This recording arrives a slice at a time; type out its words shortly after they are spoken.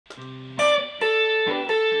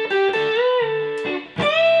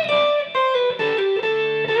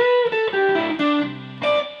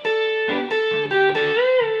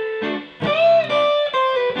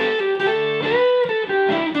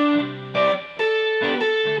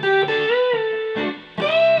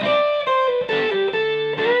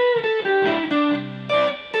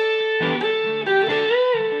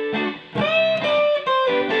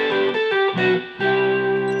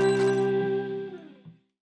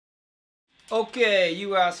Okay,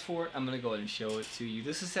 you asked for it. I'm going to go ahead and show it to you.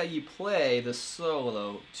 This is how you play the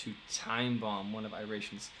solo to Time Bomb, one of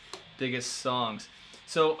Iration's biggest songs.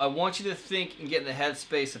 So I want you to think and get in the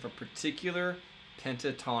headspace of a particular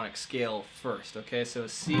pentatonic scale first. Okay, so a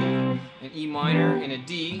C, an E minor, and a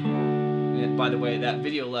D. And by the way, that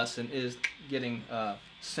video lesson is getting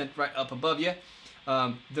sent right up above you.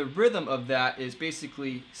 The rhythm of that is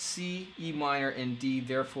basically C, E minor, and D.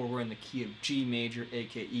 Therefore, we're in the key of G major,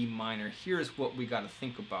 aka E minor. Here's what we got to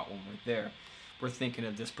think about when we're there. We're thinking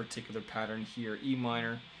of this particular pattern here, E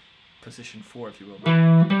minor, position 4, if you will.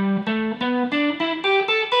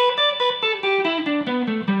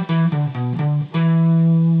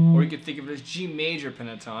 Or you could think of it as G major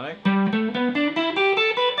pentatonic.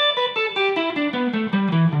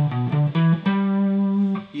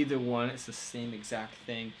 Either one, it's the same exact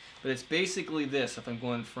thing, but it's basically this. If I'm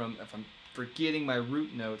forgetting my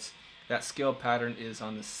root notes, that scale pattern is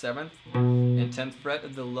on the 7th and 10th fret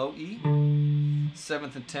of the low E,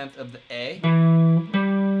 7th and 10th of the A.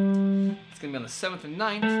 It's going to be on the 7th and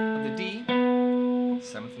 9th of the D,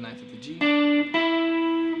 7th and 9th of the G,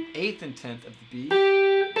 8th and 10th of the B,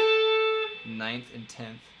 9th and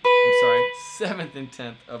 10th, 7th and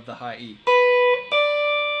 10th of the high E.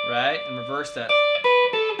 Right? And reverse that.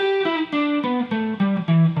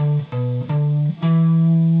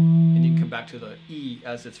 And you can come back to the E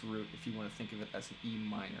as its root if you want to think of it as an E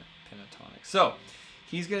minor pentatonic. So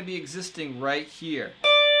he's going to be existing right here.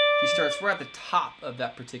 He starts right at the top of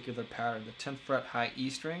that particular pattern, the 10th fret high E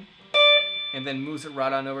string, and then moves it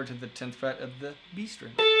right on over to the 10th fret of the B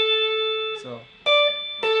string. So,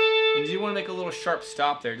 and you want to make a little sharp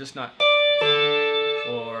stop there, just not,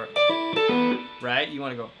 or, right? You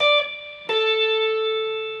want to go.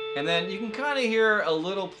 And then you can kind of hear a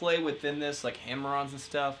little play within this, like hammer-ons and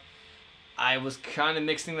stuff. I was kind of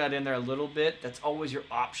mixing that in there a little bit. That's always your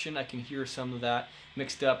option. I can hear some of that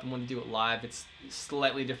mixed up, and when you do it live, it's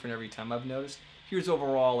slightly different every time, I've noticed. Here's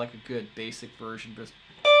overall like a good basic version.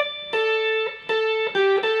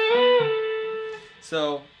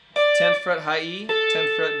 So 10th fret high E,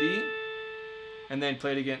 10th fret B, and then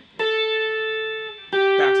play it again.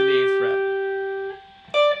 Back to the 8th fret.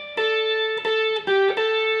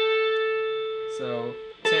 So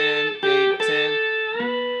 10, 8, 10.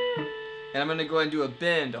 And I'm going to go ahead and do a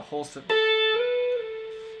bend, a whole step.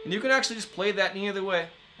 And you can actually just play that any other way.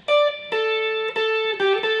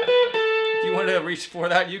 If you wanted to reach for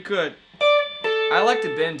that, you could. I like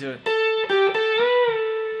to bend to it.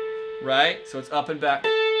 Right? So it's up and back.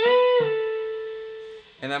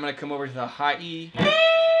 And I'm going to come over to the high E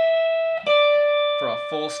for a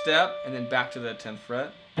full step, and then back to the 10th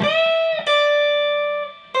fret.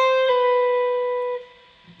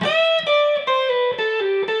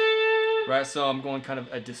 Right, so I'm going kind of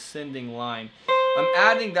a descending line. I'm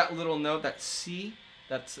adding that little note, that C,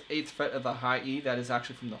 that's the 8th fret of the high E. That is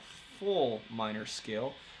actually from the full minor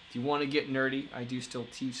scale. If you want to get nerdy, I do still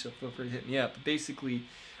teach, so feel free to hit me up. But basically,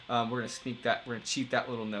 we're going to cheat that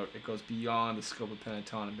little note. It goes beyond the scope of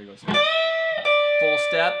pentatonic. It goes full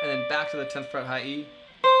step, and then back to the 10th fret high E.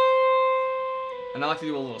 And I like to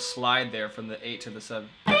do a little slide there from the 8 to the 7.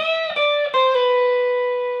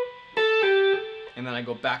 And then I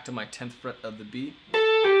go back to my 10th fret of the B,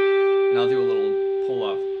 and I'll do a little pull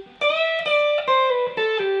off.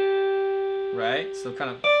 Right? So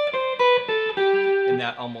kind of in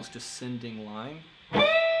that almost descending line.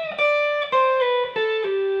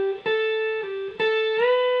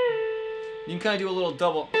 You can kind of do a little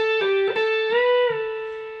double,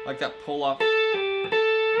 like that pull off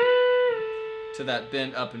to that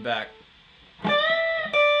bend up and back.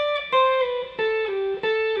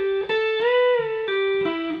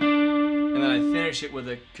 And then I finish it with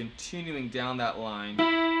a continuing down that line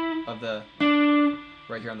of the,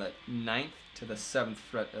 right here on the 9th to the 7th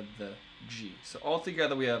fret of the G. So all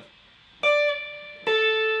together we have.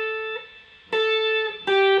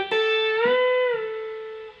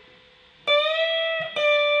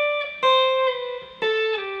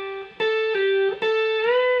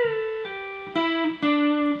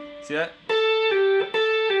 See that?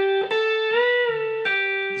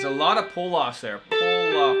 There's a lot of pull-offs there.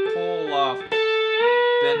 Pull off,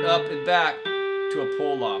 then up and back to a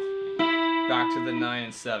pull-off. Back to the 9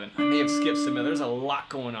 and 7. I may have skipped some. There's a lot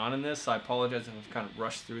going on in this, so I apologize if I've kind of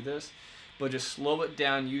rushed through this. But just slow it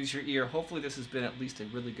down, use your ear. Hopefully this has been at least a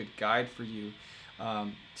really good guide for you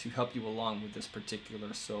to help you along with this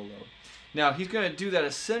particular solo. Now, he's going to do that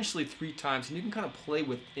essentially 3 times, and you can kind of play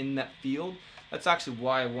within that field. That's actually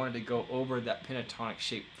why I wanted to go over that pentatonic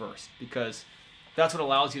shape first, because that's what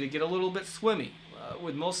allows you to get a little bit swimmy.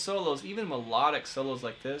 With most solos, even melodic solos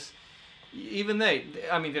like this, even I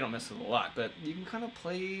mean, they don't mess with it a lot, but you can kind of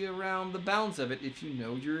play around the bounds of it if you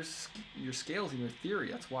know your scales and your theory.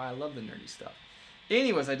 That's why I love the nerdy stuff.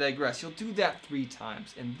 Anyways, I digress. You'll do that 3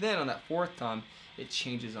 times, and then on that 4th time, it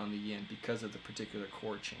changes on the end because of the particular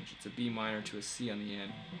chord change. It's a B minor to a C on the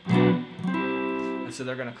end. And so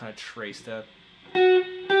they're going to kind of trace that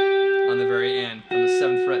on the very end from the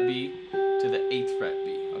 7th fret B to the 8th fret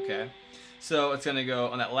B, okay? So it's going to go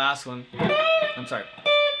on that last one. I'm sorry.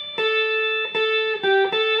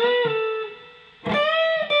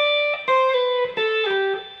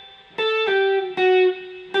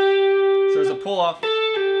 So there's a pull off.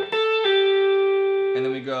 And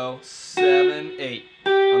then we go 7, 8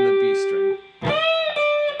 on the B string.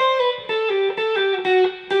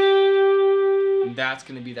 And that's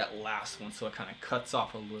going to be that last one, so it kind of cuts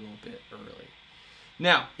off a little bit early.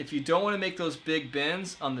 Now, if you don't want to make those big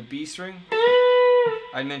bends on the B string,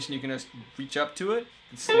 I mentioned you can just reach up to it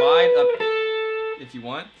and slide up if you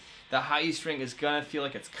want. The high E string is going to feel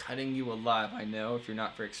like it's cutting you alive, I know, if you're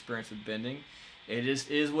not very experienced with bending. It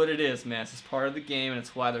is what it is, man. It's just part of the game, and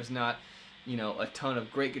it's why there's not, you know, a ton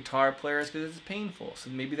of great guitar players, because it's painful. So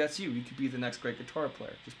maybe that's you. You could be the next great guitar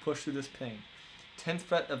player. Just push through this pain. 10th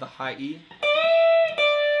fret of the high E.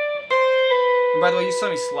 And by the way, you saw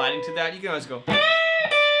me sliding to that. You can always go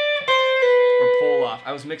or pull off.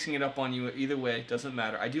 I was mixing it up on you either way. Doesn't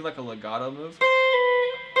matter. I do like a legato move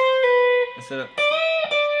instead of,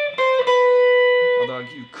 although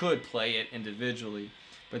you could play it individually.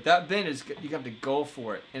 But that bend is, you have to go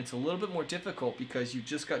for it. And it's a little bit more difficult because you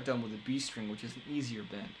just got done with a B string, which is an easier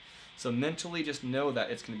bend. So mentally just know that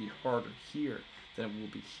it's going to be harder here than it will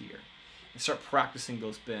be here. And start practicing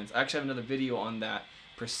those bends. I actually have another video on that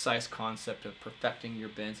precise concept of perfecting your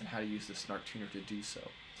bends and how to use the Snark Tuner to do so.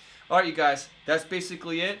 Alright, you guys, that's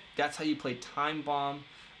basically it. That's how you play Time Bomb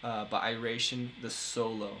by Iration, the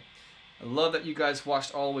solo. I love that you guys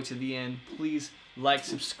watched all the way to the end. Please like,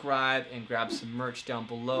 subscribe, and grab some merch down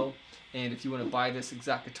below. And if you want to buy this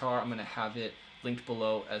exact guitar, I'm going to have it linked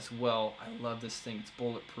below as well. I love this thing. It's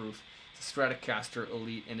bulletproof. It's a Stratocaster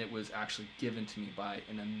Elite, and it was actually given to me by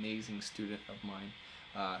an amazing student of mine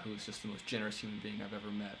who is just the most generous human being I've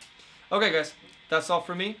ever met. Okay, guys, that's all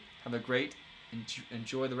for me. Have a great,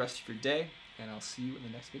 enjoy the rest of your day, and I'll see you in the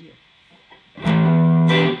next video.